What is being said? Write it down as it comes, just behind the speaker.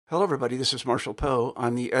Hello, everybody. This is Marshall Poe.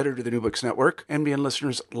 I'm the editor of the New Books Network. NBN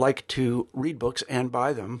listeners like to read books and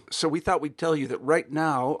buy them. So we thought we'd tell you that right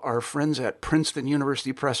now, our friends at Princeton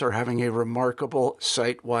University Press are having a remarkable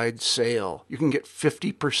site-wide sale. You can get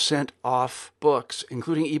 50% off books,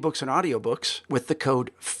 including ebooks and audiobooks, with the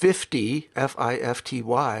code 50,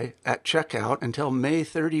 F-I-F-T-Y, at checkout until May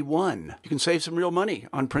 31. You can save some real money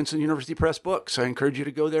on Princeton University Press books. I encourage you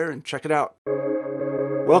to go there and check it out.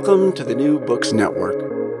 Welcome to the New Books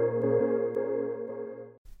Network.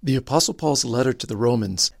 The Apostle Paul's letter to the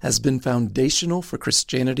Romans has been foundational for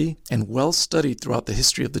Christianity and well studied throughout the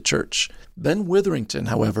history of the church. Ben Witherington,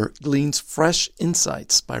 however, gleans fresh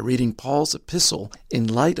insights by reading Paul's epistle in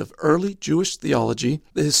light of early Jewish theology,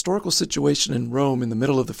 the historical situation in Rome in the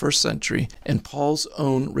middle of the first century, and Paul's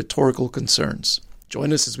own rhetorical concerns.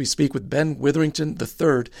 Join us as we speak with Ben Witherington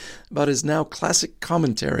III about his now classic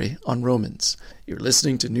commentary on Romans. You're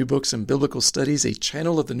listening to New Books and Biblical Studies, a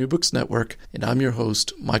channel of the New Books Network, and I'm your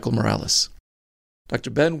host, Michael Morales. Dr.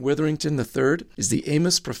 Ben Witherington III is the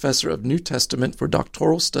Amos Professor of New Testament for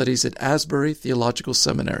Doctoral Studies at Asbury Theological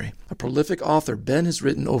Seminary. A prolific author, Ben has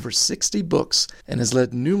written over 60 books and has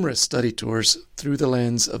led numerous study tours through the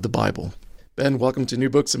lens of the Bible. Ben, welcome to New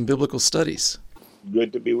Books and Biblical Studies.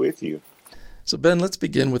 Good to be with you. So Ben, let's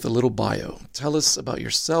begin with a little bio. Tell us about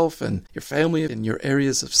yourself and your family and your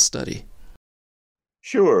areas of study.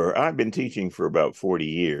 Sure. I've been teaching for about 40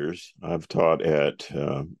 years. I've taught at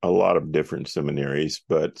a lot of different seminaries,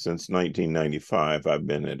 but since 1995, I've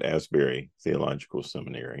been at Asbury Theological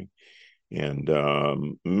Seminary and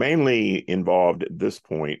mainly involved at this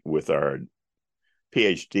point with our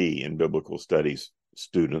PhD in Biblical Studies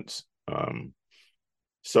students.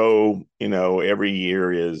 So, every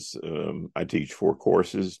year is, I teach 4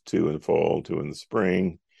 courses, 2 in the fall, 2 in the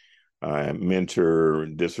spring. I mentor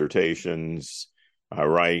dissertations. I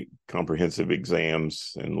write comprehensive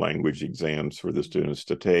exams and language exams for the students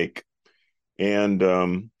to take. And,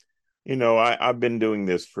 I've been doing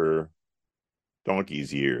this for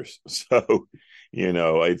donkey's years. So,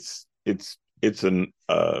 it's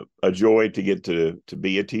a joy to get to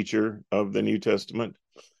be a teacher of the New Testament.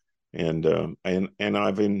 And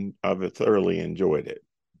I've thoroughly enjoyed it.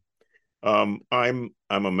 I'm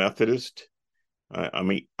a Methodist.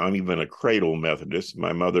 I'm even a cradle Methodist.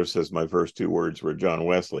 My mother says my first 2 words were John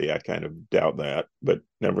Wesley. I kind of doubt that, but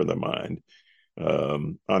never mind.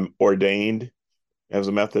 I'm ordained as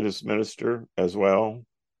a Methodist minister as well.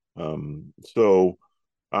 So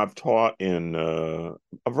I've taught in a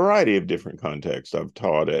variety of different contexts. I've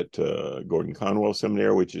taught at Gordon Conwell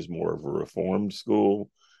Seminary, which is more of a Reformed school.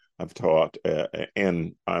 I've taught,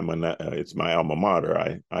 and it's my alma mater.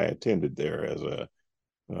 I attended there as to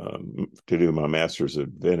do my Master's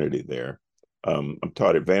of Divinity there. I've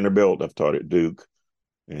taught at Vanderbilt. I've taught at Duke,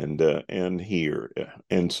 and here.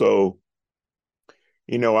 And so,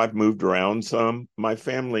 I've moved around some. My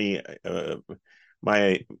family,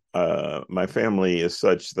 my family is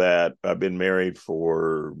such that I've been married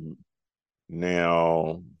for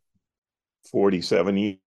now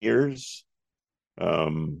 47 years.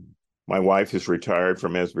 My wife is retired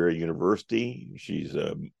from Asbury University. She's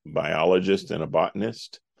a biologist and a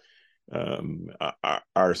botanist.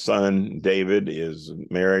 Our son, David, is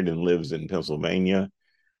married and lives in Pennsylvania.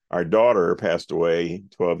 Our daughter passed away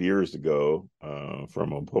 12 years ago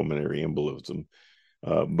from a pulmonary embolism.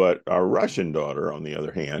 But our Russian daughter, on the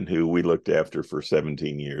other hand, who we looked after for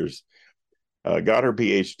 17 years, got her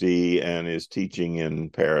PhD and is teaching in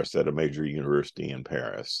Paris at a major university in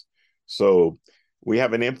Paris. So we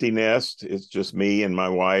have an empty nest. It's just me and my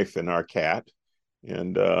wife and our cat,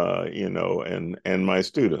 and and my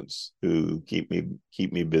students who keep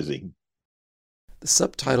me busy. The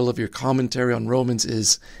subtitle of your commentary on Romans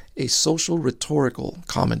is A Socio-Rhetorical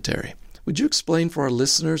Commentary. Would you explain for our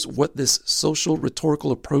listeners what this social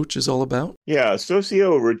rhetorical approach is all about? Yeah,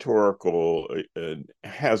 socio-rhetorical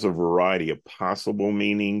has a variety of possible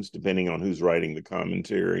meanings depending on who's writing the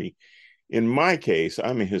commentary. In my case,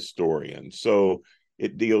 I'm a historian, so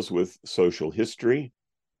it deals with social history.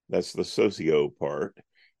 That's the socio part.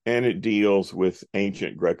 And it deals with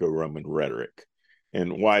ancient Greco-Roman rhetoric.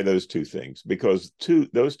 And why those 2 things? Because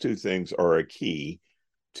those two things are a key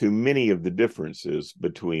to many of the differences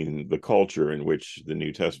between the culture in which the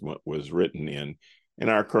New Testament was written in and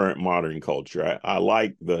our current modern culture. I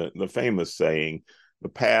like the famous saying, the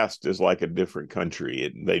past is like a different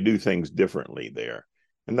country. They do things differently there.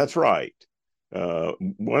 And that's right.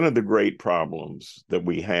 One of the great problems that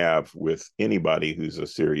we have with anybody who's a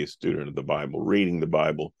serious student of the Bible, reading the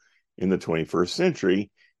Bible in the 21st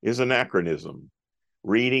century, is anachronism,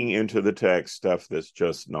 reading into the text stuff that's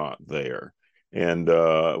just not there. And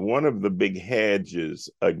one of the big hedges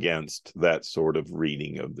against that sort of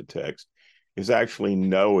reading of the text is actually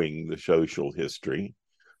knowing the social history,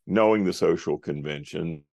 knowing the social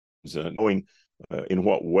conventions, and knowing in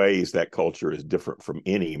what ways that culture is different from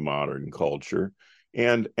any modern culture,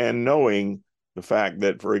 and knowing the fact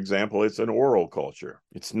that, for example, it's an oral culture.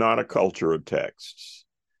 It's not a culture of texts.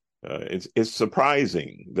 It's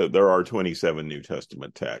surprising that there are 27 New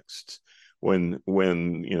Testament texts when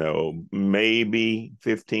maybe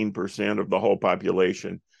 15% of the whole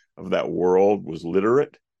population of that world was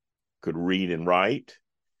literate, could read and write.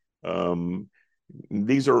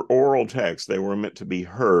 These are oral texts. They were meant to be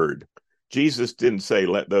heard. Jesus didn't say,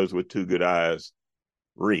 let those with two good eyes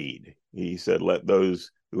read. He said, let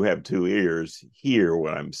those who have two ears hear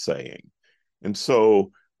what I'm saying. And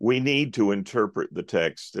so we need to interpret the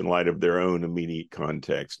text in light of their own immediate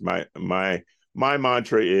context. My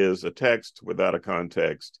mantra is a text without a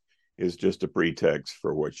context is just a pretext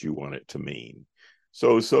for what you want it to mean.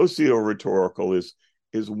 So socio-rhetorical is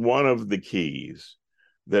one of the keys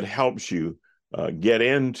that helps you get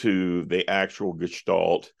into the actual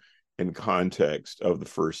gestalt and context of the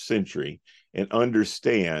first century and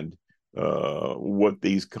understand what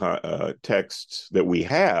these texts that we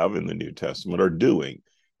have in the New Testament are doing,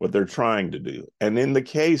 what they're trying to do. And in the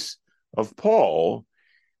case of Paul,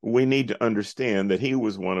 we need to understand that he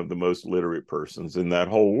was one of the most literate persons in that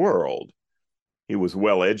whole world. He was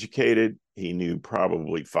well educated. He knew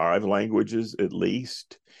probably 5 languages at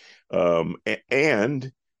least.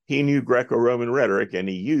 And he knew Greco-Roman rhetoric, and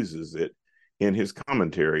he uses it in his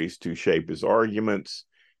commentaries to shape his arguments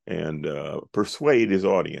and persuade his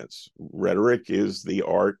audience. Rhetoric is the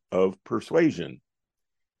art of persuasion,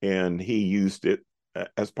 and he used it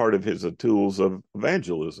as part of his tools of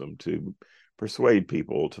evangelism to persuade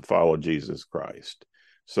people to follow Jesus Christ.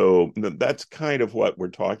 So that's kind of what we're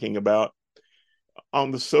talking about.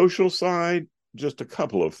 On the social side, just a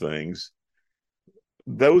couple of things.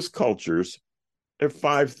 Those cultures, there are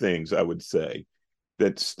 5 things I would say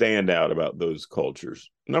that stand out about those cultures.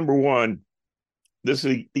 Number one,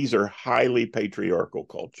 these are highly patriarchal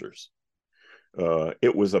cultures.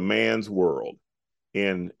 It was a man's world,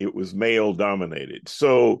 and it was male dominated.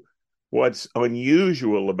 So what's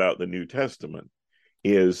unusual about the New Testament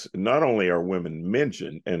is not only are women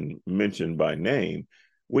mentioned and mentioned by name,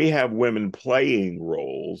 we have women playing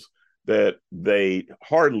roles that they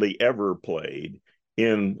hardly ever played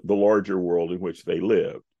in the larger world in which they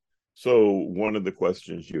lived. So one of the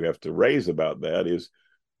questions you have to raise about that is,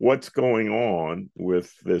 what's going on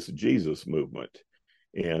with this Jesus movement?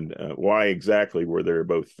 And why exactly were there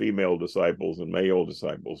both female disciples and male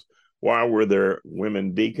disciples? Why were there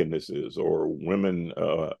women deaconesses or women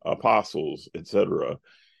apostles, etc.,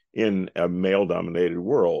 in a male-dominated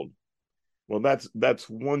world? Well, that's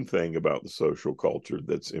one thing about the social culture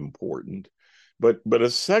that's important. But a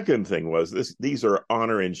second thing was these are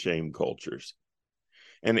honor and shame cultures.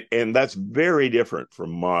 And that's very different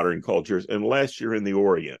from modern cultures, unless you're in the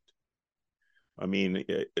Orient. I mean,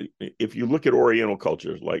 if you look at Oriental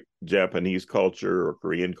cultures like Japanese culture or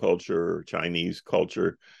Korean culture or Chinese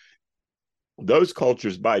culture, those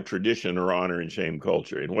cultures by tradition are honor and shame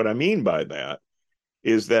culture. And what I mean by that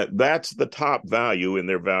is that that's the top value in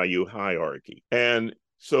their value hierarchy. And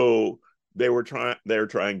so they're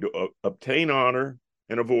trying to obtain honor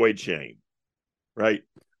and avoid shame, right?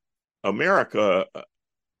 America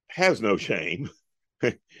has no shame,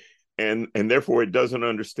 and therefore it doesn't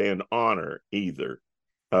understand honor either.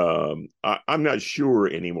 I'm not sure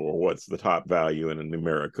anymore what's the top value in an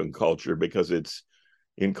American culture, because it's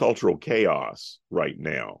in cultural chaos right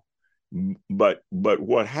now. But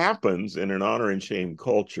what happens in an honor and shame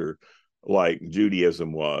culture like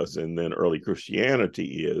Judaism was, and then early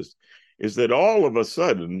Christianity is that all of a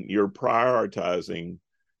sudden you're prioritizing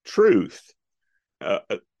truth,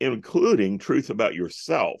 including truth about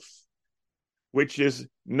yourself, which is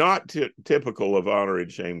not typical of honor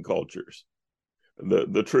and shame cultures.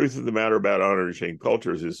 The truth of the matter about honor and shame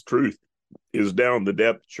cultures is truth is down the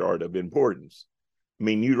depth chart of importance. I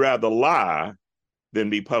mean, you'd rather lie than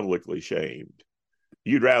be publicly shamed.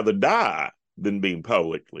 You'd rather die than being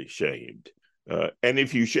publicly shamed. And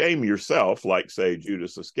if you shame yourself, like, say,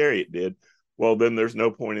 Judas Iscariot did, well, then there's no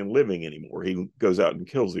point in living anymore. He goes out and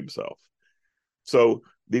kills himself. So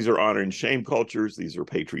these are honor and shame cultures. These are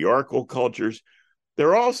patriarchal cultures.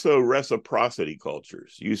 They're also reciprocity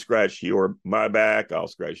cultures. You scratch my back, I'll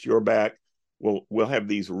scratch your back. We'll have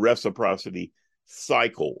these reciprocity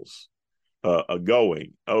cycles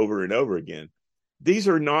going over and over again. These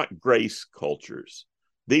are not grace cultures.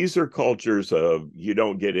 These are cultures of you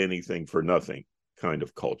don't get anything for nothing kind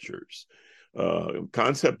of cultures.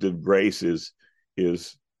 concept of grace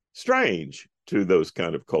is strange to those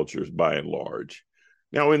kind of cultures by and large.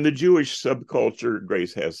 Now, in the Jewish subculture,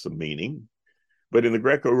 grace has some meaning, but in the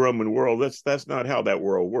Greco-Roman world, that's not how that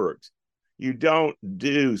world works. You don't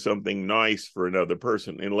do something nice for another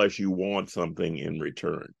person unless you want something in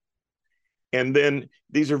return. And then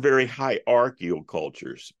these are very hierarchical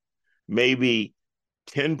cultures. Maybe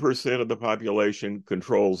 10% of the population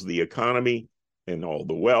controls the economy and all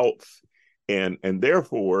the wealth, and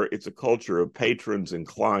therefore it's a culture of patrons and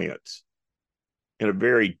clients in a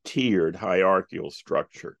very tiered hierarchical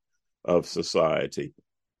structure of society.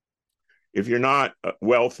 If you're not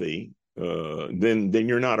wealthy, then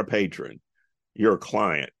you're not a patron. You're a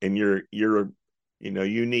client, and you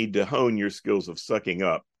need to hone your skills of sucking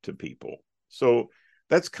up to people. So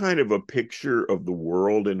that's kind of a picture of the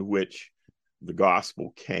world in which the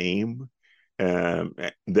gospel came.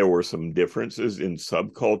 There were some differences in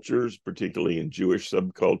subcultures, particularly in Jewish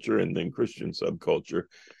subculture and then Christian subculture.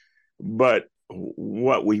 But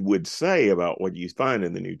what we would say about what you find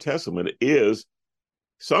in the New Testament is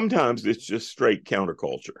sometimes it's just straight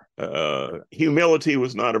counterculture. Humility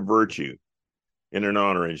was not a virtue in an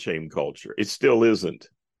honor and shame culture. It still isn't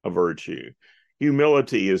a virtue.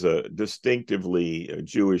 Humility is a distinctively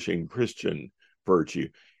Jewish and Christian virtue.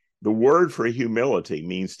 The word for humility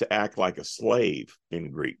means to act like a slave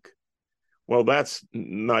in Greek. Well, that's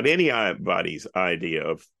not anybody's idea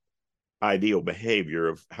of ideal behavior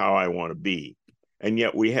of how I want to be. And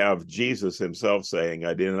yet we have Jesus himself saying,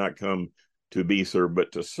 I did not come to be served,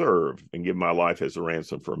 but to serve and give my life as a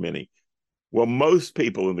ransom for many. Well, most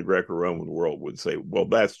people in the Greco-Roman world would say, well,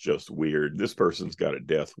 that's just weird. This person's got a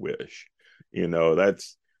death wish.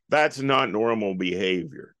 That's not normal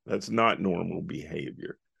behavior. That's not normal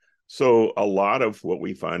behavior. So a lot of what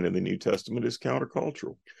we find in the New Testament is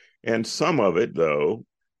countercultural. And some of it, though,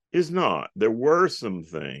 is not. There were some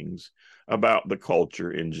things about the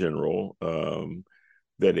culture in general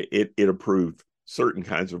that it approved certain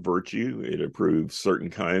kinds of virtue. It approved certain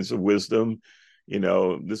kinds of wisdom.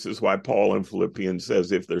 This is why Paul in Philippians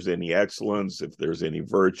says, if there's any excellence, if there's any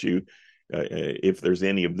virtue, if there's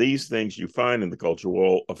any of these things you find in the culture,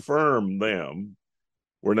 well, affirm them.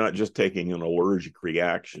 We're not just taking an allergic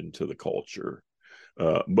reaction to the culture,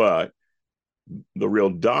 but the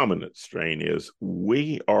real dominant strain is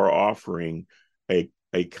we are offering a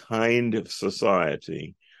kind of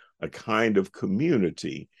society, a kind of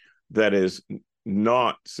community that is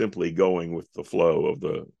not simply going with the flow of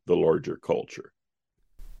the larger culture.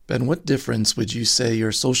 Ben, what difference would you say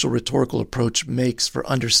your social rhetorical approach makes for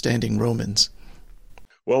understanding Romans?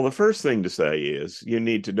 Well, the first thing to say is you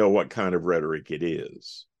need to know what kind of rhetoric it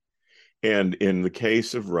is. And in the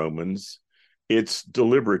case of Romans, it's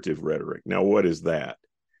deliberative rhetoric. Now, what is that?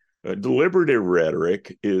 Deliberative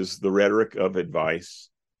rhetoric is the rhetoric of advice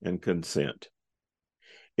and consent.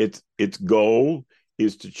 Its goal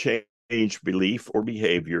is to change belief or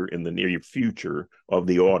behavior in the near future of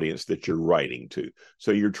the audience that you're writing to.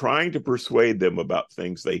 So you're trying to persuade them about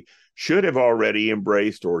things they should have already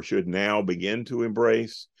embraced or should now begin to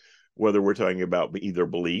embrace, whether we're talking about either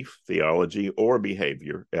belief, theology, or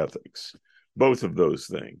behavior ethics, both of those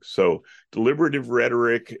things. So deliberative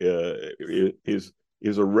rhetoric is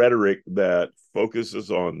a rhetoric that focuses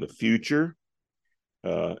on the future.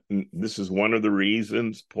 This is one of the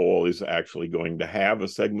reasons Paul is actually going to have a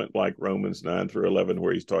segment like Romans 9 through 11,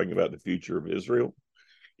 where he's talking about the future of Israel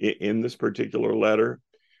in this particular letter.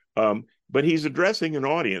 But he's addressing an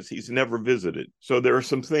audience he's never visited. So there are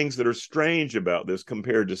some things that are strange about this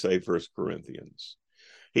compared to, say, 1 Corinthians.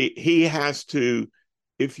 He has to,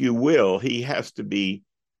 if you will, he has to be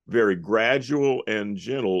very gradual and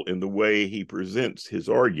gentle in the way he presents his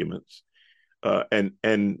arguments,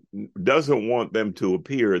 and doesn't want them to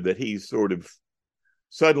appear that he's sort of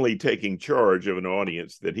suddenly taking charge of an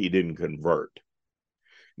audience that he didn't convert.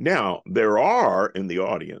 Now, there are in the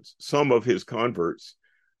audience some of his converts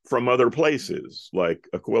from other places, like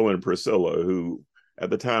Aquila and Priscilla, who at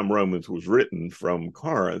the time Romans was written from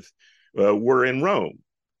Corinth, were in Rome.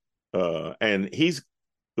 And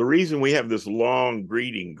the reason we have this long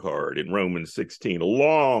greeting card in Romans 16, a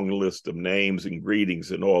long list of names and greetings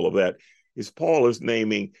and all of that, is Paul is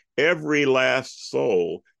naming every last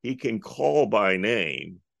soul he can call by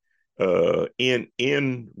name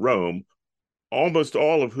in Rome, almost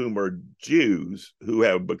all of whom are Jews who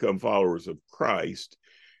have become followers of Christ,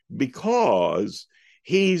 because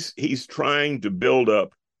he's trying to build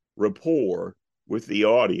up rapport with the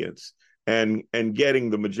audience and getting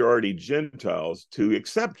the majority Gentiles to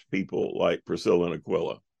accept people like Priscilla and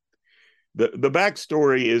Aquila. The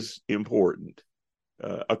backstory is important.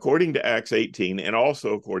 according to Acts 18, and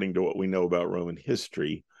also according to what we know about Roman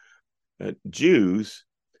history, Jews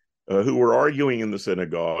who were arguing in the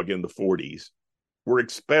synagogue in the 40s were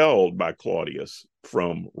expelled by Claudius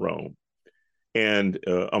from Rome. And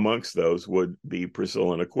amongst those would be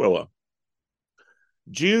Priscilla and Aquila.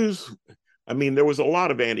 Jews, there was a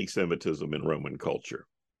lot of anti-Semitism in Roman culture.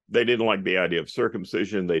 They didn't like the idea of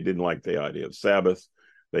circumcision. They didn't like the idea of Sabbath.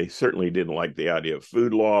 They certainly didn't like the idea of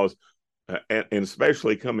food laws, and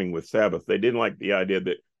especially coming with Sabbath. They didn't like the idea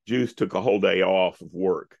that Jews took a whole day off of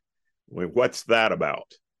work. What's that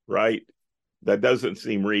about, right? That doesn't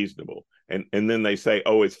seem reasonable. And then they say,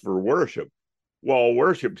 oh, it's for worship. Well,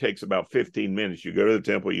 worship takes about 15 minutes. You go to the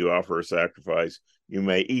temple, you offer a sacrifice. You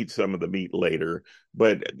may eat some of the meat later,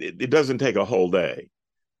 but it doesn't take a whole day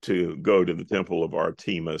to go to the temple of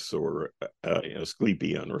Artemis or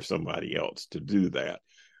Asclepion or somebody else to do that.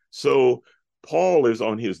 So Paul is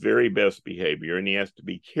on his very best behavior, and he has to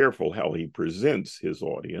be careful how he presents his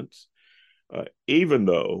audience, even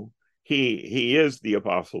though he is the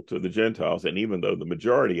apostle to the Gentiles, and even though the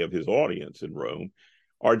majority of his audience in Rome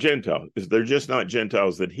are Gentiles. They're just not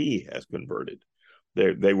Gentiles that he has converted.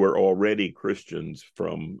 They were already Christians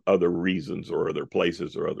from other reasons or other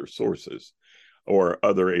places or other sources or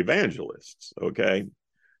other evangelists, okay?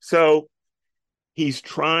 So he's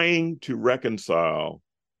trying to reconcile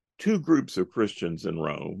two groups of Christians in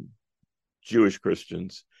Rome, Jewish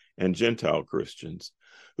Christians and Gentile Christians,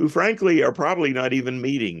 who frankly are probably not even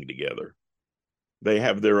meeting together. They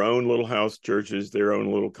have their own little house churches, their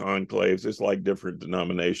own little conclaves. It's like different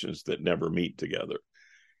denominations that never meet together.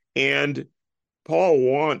 And Paul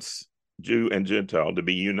wants Jew and Gentile to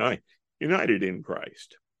be united in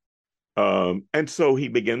Christ. And so he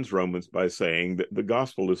begins Romans by saying that the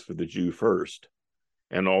gospel is for the Jew first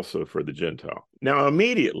and also for the Gentile. Now,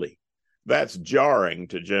 immediately, that's jarring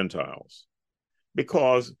to Gentiles,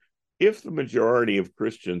 because if the majority of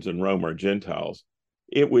Christians in Rome are Gentiles,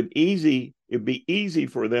 it'd be easy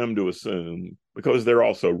for them to assume, because they're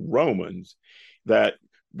also Romans, that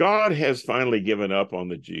God has finally given up on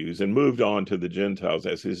the Jews and moved on to the Gentiles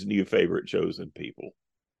as his new favorite chosen people.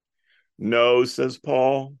 No, says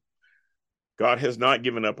Paul, God has not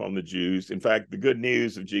given up on the Jews. In fact, the good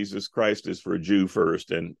news of Jesus Christ is for a Jew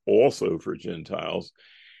first and also for Gentiles.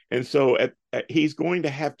 And so he's going to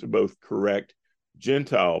have to both correct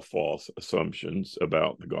Gentile false assumptions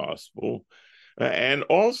about the gospel and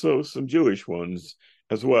also some Jewish ones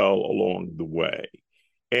as well along the way.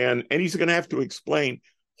 And he's going to have to explain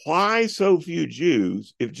why so few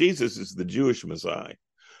Jews, if Jesus is the Jewish Messiah,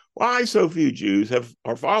 why so few Jews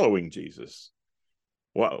are following Jesus.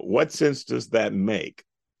 What sense does that make?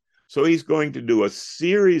 So he's going to do a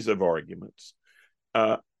series of arguments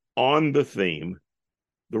on the theme,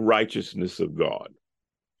 the righteousness of God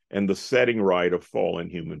and the setting right of fallen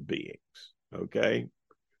human beings, okay?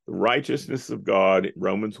 The righteousness of God,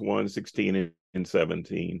 Romans 1:16 and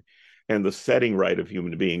 17, and the setting right of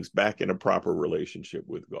human beings back in a proper relationship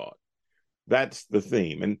with God. That's the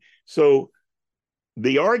theme. And so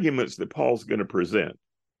the arguments that Paul's going to present,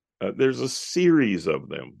 there's a series of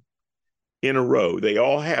them in a row. They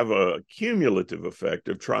all have a cumulative effect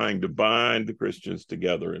of trying to bind the Christians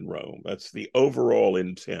together in Rome. That's the overall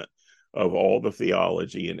intent of all the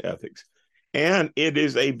theology and ethics. And it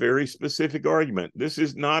is a very specific argument. This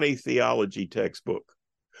is not a theology textbook.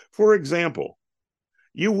 For example,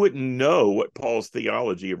 you wouldn't know what Paul's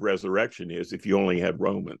theology of resurrection is if you only had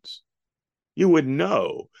Romans. You would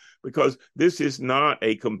know, because this is not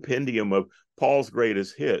a compendium of Paul's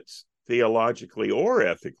greatest hits, theologically or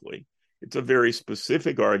ethically. It's a very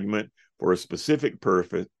specific argument for a specific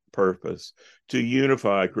purpose to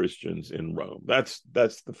unify Christians in Rome. That's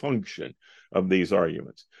the function of these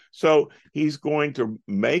arguments. So he's going to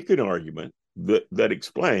make an argument that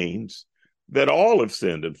explains that all have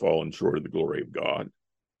sinned and fallen short of the glory of God.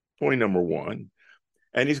 Point number one.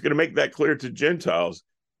 And he's going to make that clear to Gentiles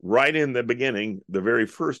right in the beginning, the very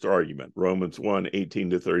first argument, Romans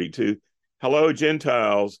 1:18-32. Hello,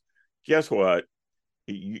 Gentiles. Guess what?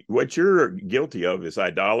 What you're guilty of is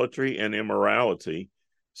idolatry and immorality.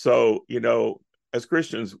 So, as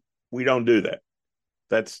Christians, we don't do that.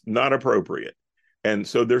 That's not appropriate. And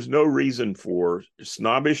so there's no reason for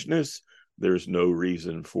snobbishness. There's no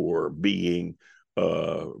reason for being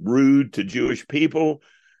rude to Jewish people.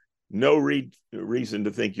 No reason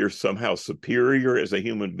to think you're somehow superior as a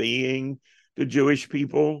human being to Jewish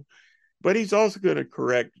people. But he's also going to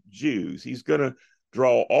correct Jews. He's going to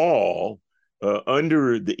draw all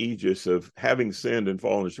under the aegis of having sinned and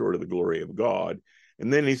fallen short of the glory of God.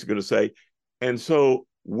 And then he's going to say, and so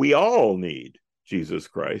we all need Jesus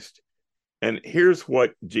Christ. And here's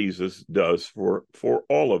what Jesus does for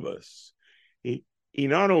all of us. He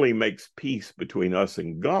not only makes peace between us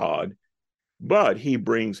and God, but he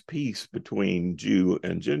brings peace between Jew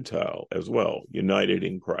and Gentile as well, united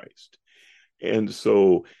in Christ. And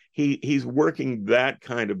so he's working that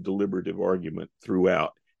kind of deliberative argument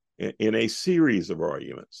throughout in a series of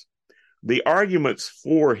arguments. The arguments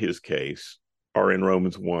for his case are in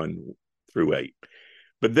Romans 1 through 8.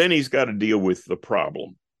 But then he's got to deal with the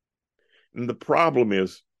problem. And the problem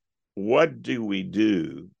is, what do we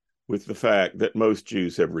do with the fact that most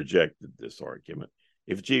Jews have rejected this argument?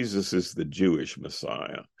 If Jesus is the Jewish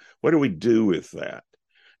Messiah, what do we do with that?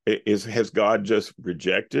 Has God just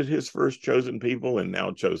rejected his first chosen people and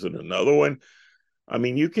now chosen another one? I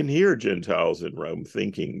mean, you can hear Gentiles in Rome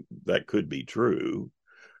thinking that could be true.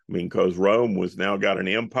 I mean, because Rome was now got an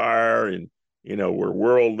empire, and, we're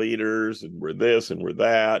world leaders, and we're this and we're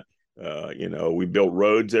that. We built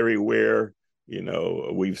roads everywhere.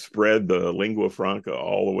 We've spread the lingua franca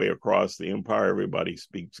all the way across the empire. Everybody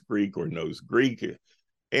speaks Greek or knows Greek.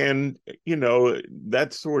 And,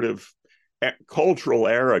 that sort of cultural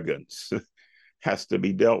arrogance has to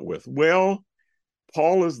be dealt with. Well,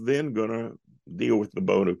 Paul is then going to deal with the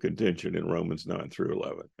bone of contention in Romans 9 through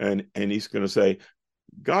 11. And he's going to say,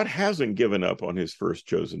 God hasn't given up on his first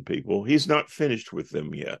chosen people. He's not finished with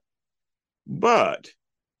them yet. But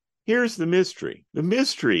here's the mystery. The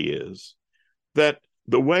mystery is that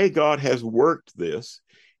the way God has worked this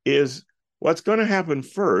is what's going to happen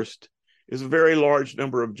first is a very large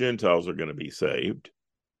number of Gentiles are going to be saved.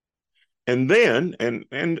 And then,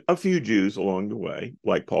 and a few Jews along the way,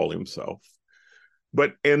 like Paul himself.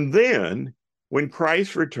 And then when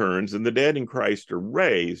Christ returns and the dead in Christ are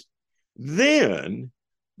raised, then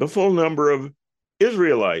the full number of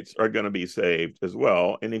Israelites are going to be saved as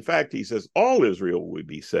well. And in fact, he says all Israel will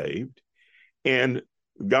be saved. And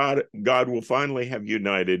God will finally have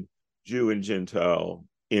united Jew and Gentile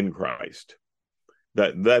in Christ.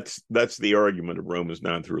 That's the argument of Romans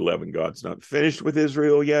 9 through 11. God's not finished with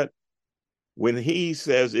Israel yet. When he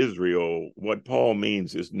says Israel, what Paul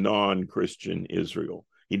means is non-Christian Israel.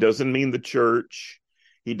 He doesn't mean the church.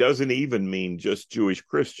 He doesn't even mean just Jewish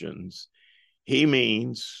Christians. He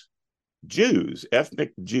means Jews,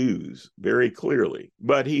 ethnic Jews, very clearly.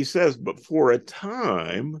 But he says, but for a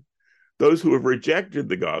time, those who have rejected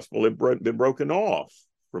the gospel have been broken off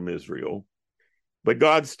from Israel. But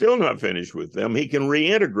God's still not finished with them. He can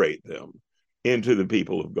reintegrate them into the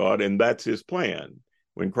people of God, and that's his plan.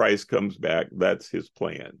 When Christ comes back, that's his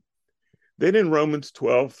plan. Then in Romans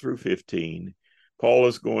 12 through 15, Paul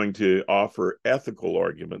is going to offer ethical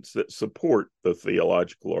arguments that support the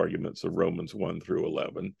theological arguments of Romans 1 through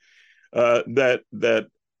 11, that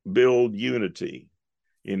build unity.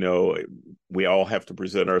 We all have to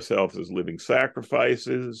present ourselves as living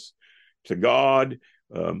sacrifices to God.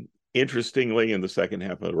 Interestingly, in the second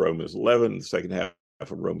half of Romans 11, the second half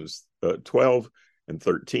of Romans 12 and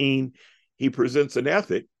 13, he presents an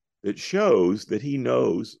ethic that shows that he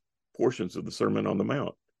knows portions of the Sermon on the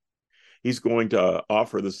Mount. He's going to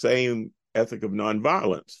offer the same ethic of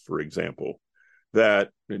nonviolence, for example, that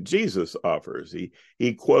Jesus offers.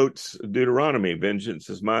 He quotes Deuteronomy, "Vengeance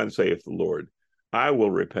is mine, saith the Lord. I will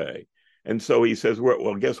repay." And so he says,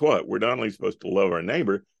 well, guess what? We're not only supposed to love our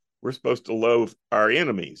neighbor, we're supposed to love our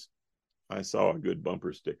enemies. I saw a good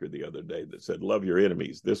bumper sticker the other day that said, "Love your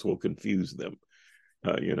enemies. This will confuse them."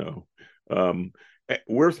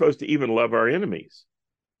 We're supposed to even love our enemies,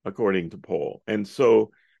 according to Paul. And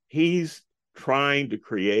so he's trying to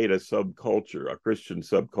create a subculture, a Christian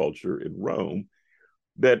subculture in Rome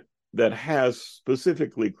that has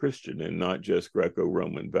specifically Christian and not just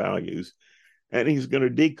Greco-Roman values. And he's going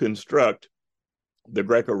to deconstruct the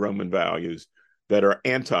Greco-Roman values that are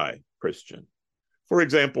anti-Christian. For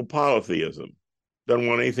example, polytheism. Doesn't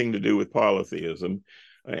want anything to do with polytheism.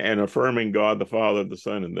 And affirming God the Father, the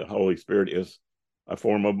Son, and the Holy Spirit is a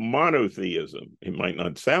form of monotheism. It might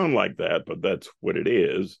not sound like that, but that's what it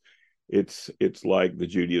is. It's like the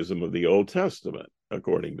Judaism of the Old Testament,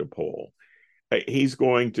 according to Paul. He's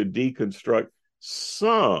going to deconstruct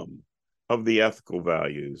some of the ethical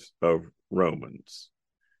values of Roman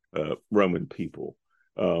people.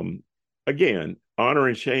 Again, honor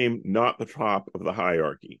and shame, not the top of the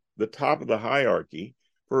hierarchy. The top of the hierarchy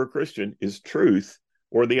for a Christian is truth,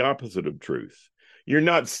 or the opposite of truth. You're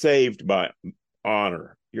not saved by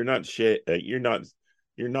honor. You're not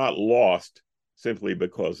lost simply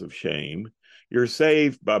because of shame. You're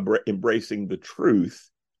saved by embracing the truth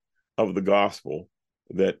of the gospel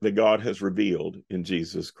that God has revealed in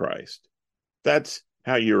Jesus Christ. That's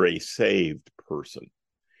how you're a saved person.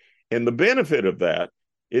 And the benefit of that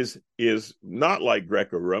is not like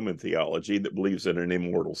Greco-Roman theology that believes in an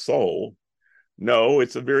immortal soul. No,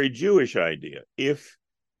 it's a very Jewish idea. If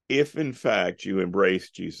in fact you embrace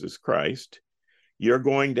Jesus Christ, you're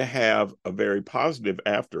going to have a very positive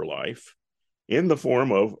afterlife in the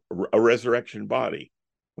form of a resurrection body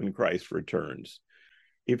when Christ returns.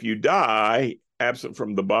 If you die absent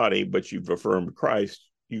from the body, but you've affirmed Christ,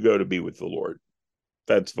 you go to be with the Lord.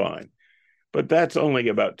 That's fine. But that's only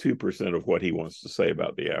about 2% of what he wants to say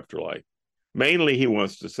about the afterlife. Mainly, he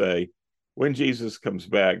wants to say, when Jesus comes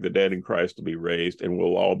back, the dead in Christ will be raised, and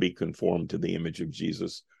we'll all be conformed to the image of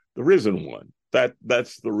Jesus, the risen one.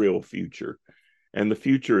 That's the real future. And the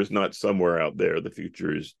future is not somewhere out there. The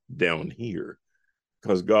future is down here,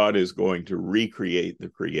 because God is going to recreate the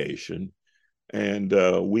creation, and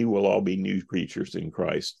we will all be new creatures in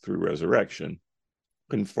Christ through resurrection,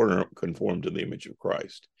 conformed to the image of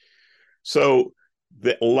Christ. So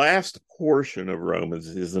the last portion of Romans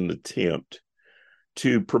is an attempt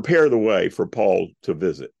to prepare the way for Paul to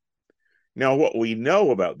visit. Now, what we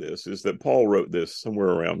know about this is that Paul wrote this somewhere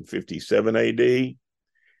around 57 AD,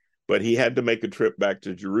 but he had to make a trip back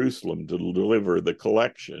to Jerusalem to deliver the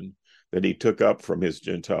collection that he took up from his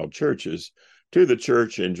Gentile churches to the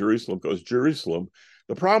church in Jerusalem, because Jerusalem,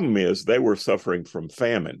 the problem is they were suffering from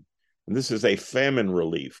famine. And this is a famine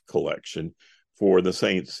relief collection for the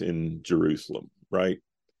saints in Jerusalem, right?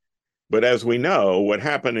 But as we know, what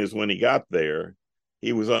happened is when he got there,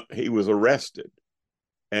 he was arrested,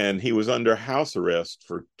 and he was under house arrest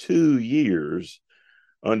for 2 years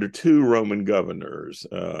under 2 Roman governors.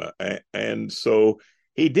 And so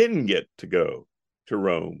he didn't get to go to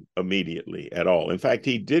Rome immediately at all. In fact,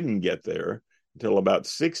 he didn't get there until about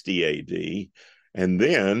 60 AD. And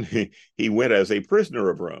then he went as a prisoner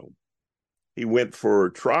of Rome. He went for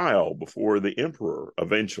trial before the emperor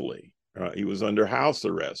eventually. He was under house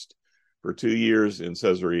arrest for 2 years in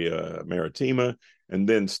Caesarea Maritima, and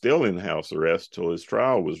then still in house arrest till his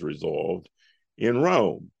trial was resolved in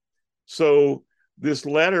Rome. So this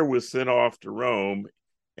letter was sent off to Rome,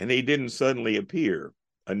 and he didn't suddenly appear.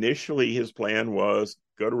 Initially, his plan was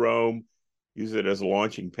go to Rome, use it as a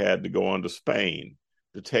launching pad to go on to Spain,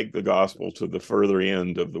 to take the gospel to the further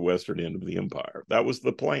end of the western end of the empire. That was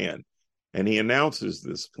the plan. And he announces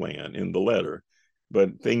this plan in the letter,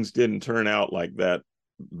 but things didn't turn out like that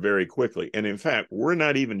very quickly. And in fact, we're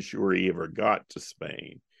not even sure he ever got to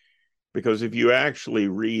Spain, because if you actually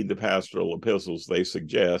read the pastoral epistles, they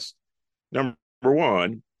suggest, number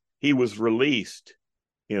one, he was released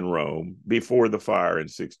in Rome before the fire in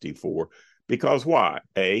 64. Because why?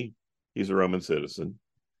 A, he's a Roman citizen.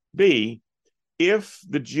 B, if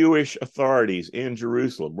the Jewish authorities in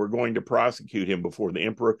Jerusalem were going to prosecute him before the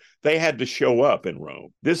emperor, they had to show up in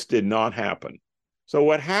Rome. This did not happen. So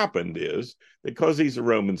what happened is, because he's a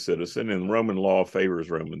Roman citizen and Roman law favors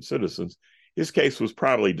Roman citizens, his case was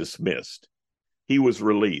probably dismissed. He was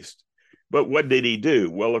released. But what did he do?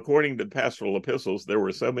 Well, according to the pastoral epistles, there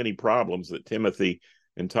were so many problems that Timothy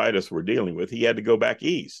and Titus were dealing with. He had to go back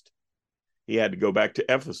east. He had to go back to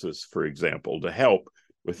Ephesus, for example, to help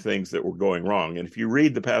with things that were going wrong. And if you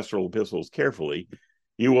read the pastoral epistles carefully,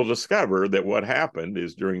 you will discover that what happened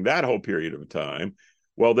is during that whole period of time,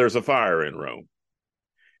 well, there's a fire in Rome.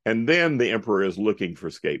 And then the emperor is looking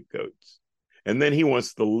for scapegoats. And then he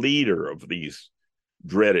wants the leader of these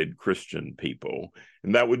dreaded Christian people,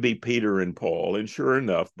 and that would be Peter and Paul. And sure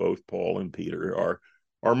enough, both Paul and Peter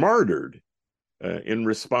are martyred in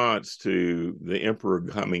response to the emperor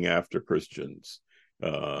coming after Christians.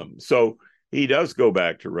 So he does go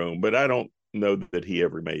back to Rome, but I don't know that he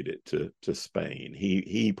ever made it to Spain.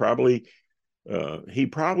 He probably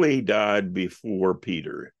died before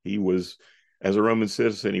Peter. He was, as a Roman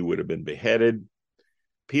citizen, he would have been beheaded.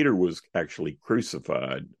 Peter was actually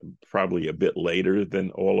crucified probably a bit later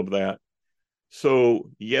than all of that.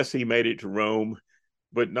 So, yes, he made it to Rome,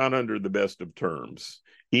 but not under the best of terms.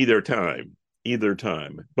 Either time.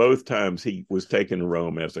 Both times he was taken to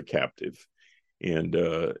Rome as a captive. And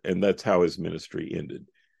that's how his ministry ended.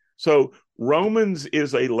 So Romans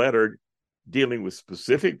is a letter dealing with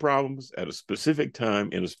specific problems at a specific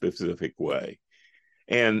time in a specific way.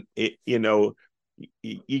 And, you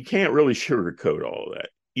can't really sugarcoat all of that.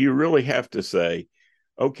 You really have to say,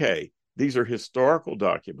 okay, these are historical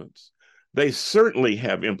documents. They certainly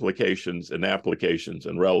have implications and applications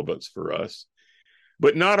and relevance for us,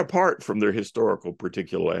 but not apart from their historical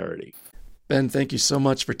particularity. Ben, thank you so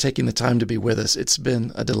much for taking the time to be with us. It's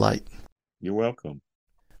been a delight. You're welcome.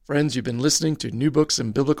 Friends, you've been listening to New Books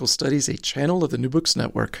in Biblical Studies, a channel of the New Books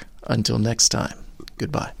Network. Until next time,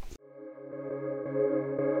 goodbye.